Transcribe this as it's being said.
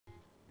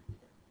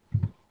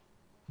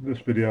In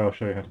this video I'll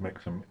show you how to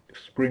make some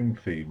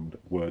spring-themed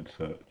word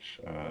search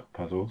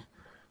puzzles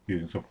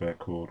using software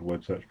called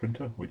Word Search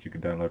Printer, which you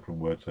can download from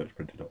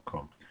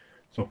wordsearchprinter.com.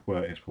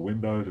 Software is for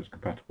Windows. It's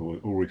compatible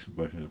with all recent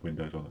versions of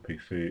Windows on the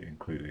PC,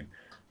 including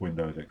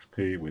Windows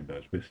XP,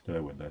 Windows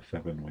Vista, Windows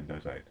 7,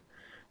 Windows 8.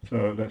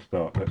 So let's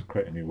start. Let's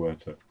create a new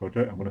word search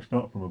project. I'm going to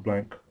start from a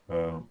blank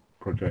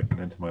project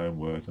and enter my own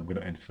words. I'm going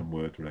to enter some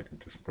words relating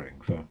to spring.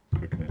 So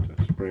we can enter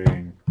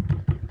spring,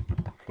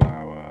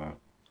 flower,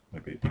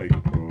 maybe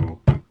April,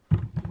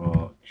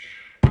 March,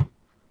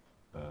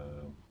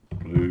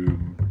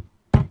 bloom.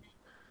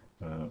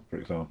 For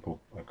example,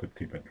 I could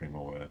keep entering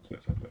more words.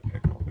 Let's have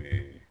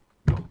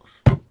equinox.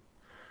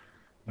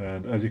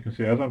 And as you can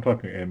see, as I'm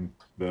typing in,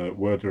 the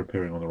words are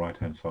appearing on the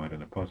right-hand side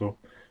in a puzzle.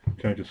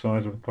 Change the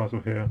size of the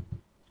puzzle here,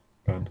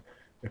 and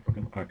if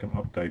I can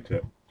update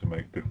it to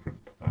make different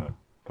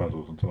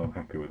puzzles until I'm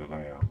happy with the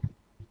layout.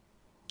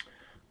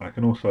 I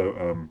can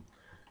also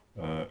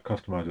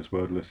customize this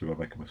word list. If I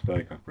make a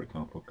mistake, I, for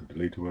example, can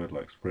delete a word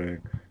like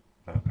spring,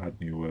 add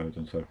new words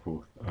and so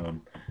forth,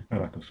 and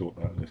I can sort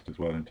that list as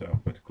well into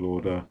alphabetical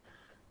order.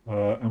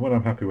 And when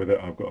I'm happy with it,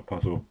 I've got a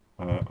puzzle.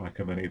 I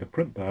can then either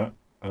print that,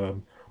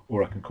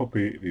 or I can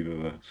copy either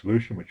the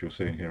solution, which you're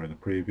seeing here in the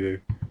preview,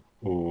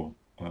 or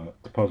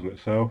the puzzle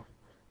itself.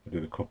 I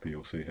do the copy,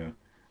 you'll see here,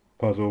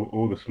 puzzle,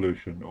 or the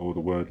solution, or the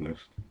word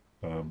list.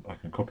 I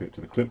can copy it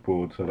to the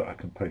clipboard so that I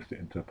can paste it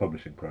into a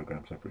publishing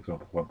program. So for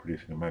example, if I'm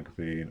producing a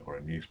magazine or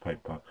a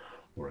newspaper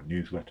or a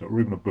newsletter or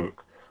even a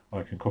book,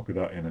 I can copy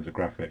that in as a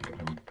graphic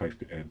and paste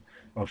it in.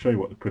 I'll show you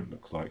what the print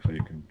looks like, so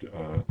you can,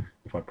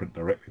 if I print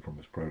directly from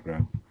this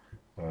program,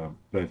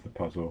 there's the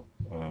puzzle,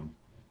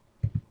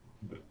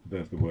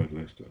 there's the word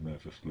list, and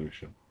there's the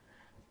solution.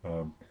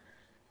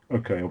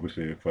 Okay,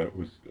 obviously if I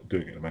was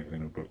doing it in a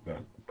magazine or book,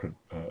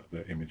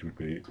 the image would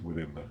be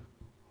within the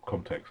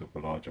context of the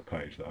larger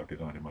page that I've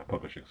designed in my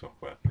publishing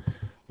software.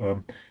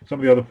 Some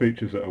of the other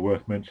features that are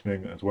worth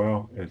mentioning as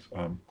well is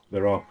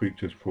there are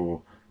features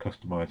for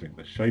customizing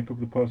the shape of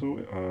the puzzle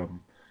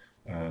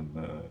and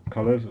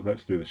colors.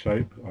 Let's do the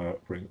shape.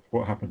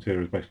 What happens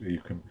here is basically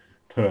you can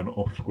turn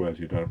off squares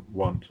you don't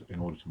want in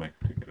order to make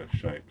a particular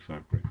shape. So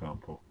for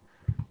example,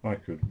 I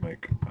could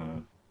make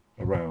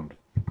a round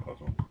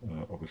puzzle.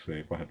 Obviously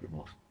if I had a bit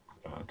more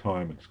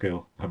time and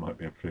skill, I might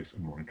be able to produce a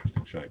more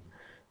interesting shape.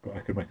 But I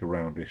could make a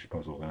roundish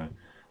puzzle there.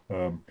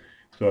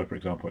 So for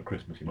example at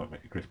Christmas you might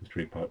make a Christmas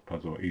tree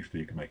puzzle, or Easter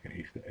you can make an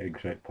Easter egg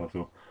shaped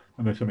puzzle,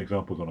 and there's some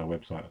examples on our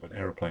website of an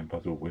aeroplane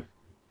puzzle with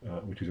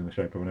which is in the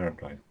shape of an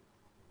aeroplane.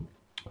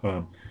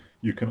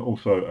 You can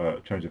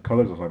also change the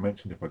colours, as I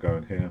mentioned. If I go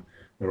in here,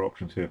 there are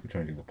options here for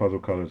changing the puzzle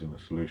colours and the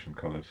solution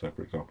colours. So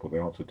for example, the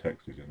answer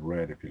text is in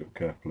red if you look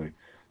carefully,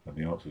 and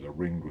the answers are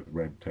ringed with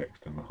red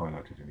text and the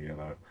highlight is in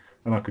yellow.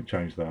 And I could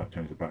change that,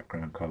 change the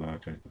background colour,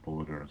 change the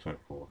border and so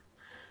forth.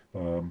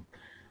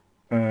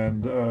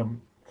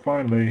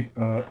 Finally,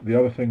 the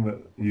other thing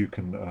that you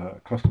can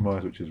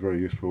customize, which is very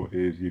useful,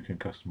 is you can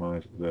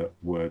customize the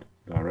word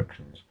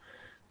directions.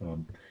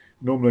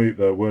 Normally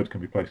the words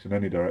can be placed in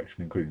any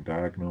direction, including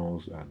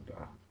diagonals and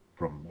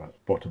from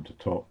bottom to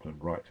top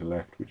and right to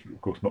left, which is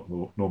of course not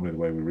normally the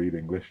way we read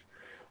English.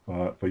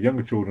 For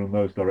younger children,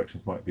 those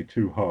directions might be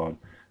too hard,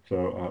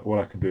 so what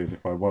I can do is,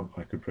 if I want,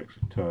 I could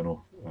turn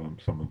off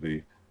some of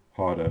the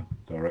harder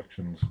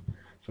directions.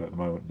 So at the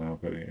moment now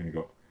I've only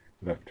got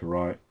left to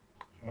right,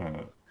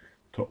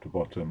 top to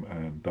bottom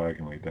and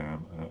diagonally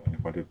down, and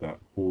if I did that,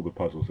 all the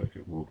puzzles that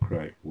it will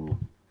create will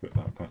fit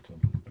that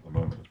pattern. At the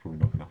moment there's probably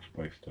not enough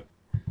space to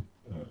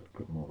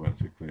put them all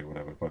vertically or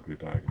whatever. If I could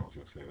do diagonals,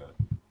 you'll see that.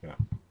 Yeah.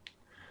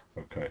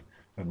 Okay.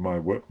 And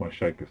my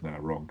shape is now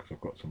wrong because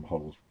I've got some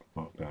holes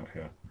marked out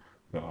here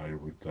that I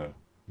would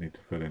need to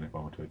fill in if I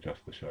want to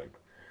adjust the shape.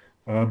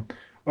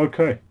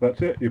 Okay,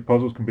 that's it. Your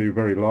puzzles can be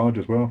very large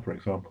as well. For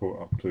example,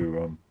 up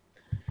to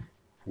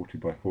 40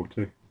 by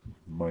 40.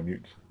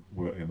 Minute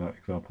work in that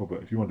example.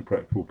 But if you want to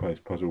create a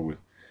full-page puzzle with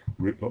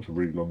lots of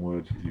really long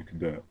words, you can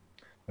do it.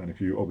 And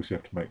if you obviously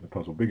have to make the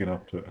puzzle big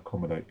enough to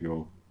accommodate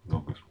your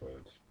longest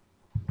words.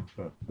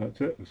 So that's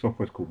it. The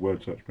software is called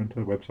Word Search Printer.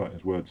 The website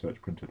is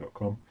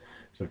wordsearchprinter.com.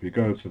 So if you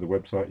go to the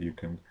website, you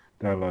can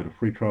download a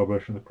free trial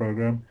version of the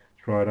program,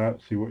 try it out,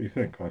 see what you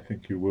think. I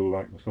think you will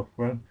like the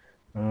software,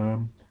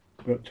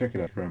 but check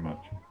it out very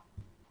much.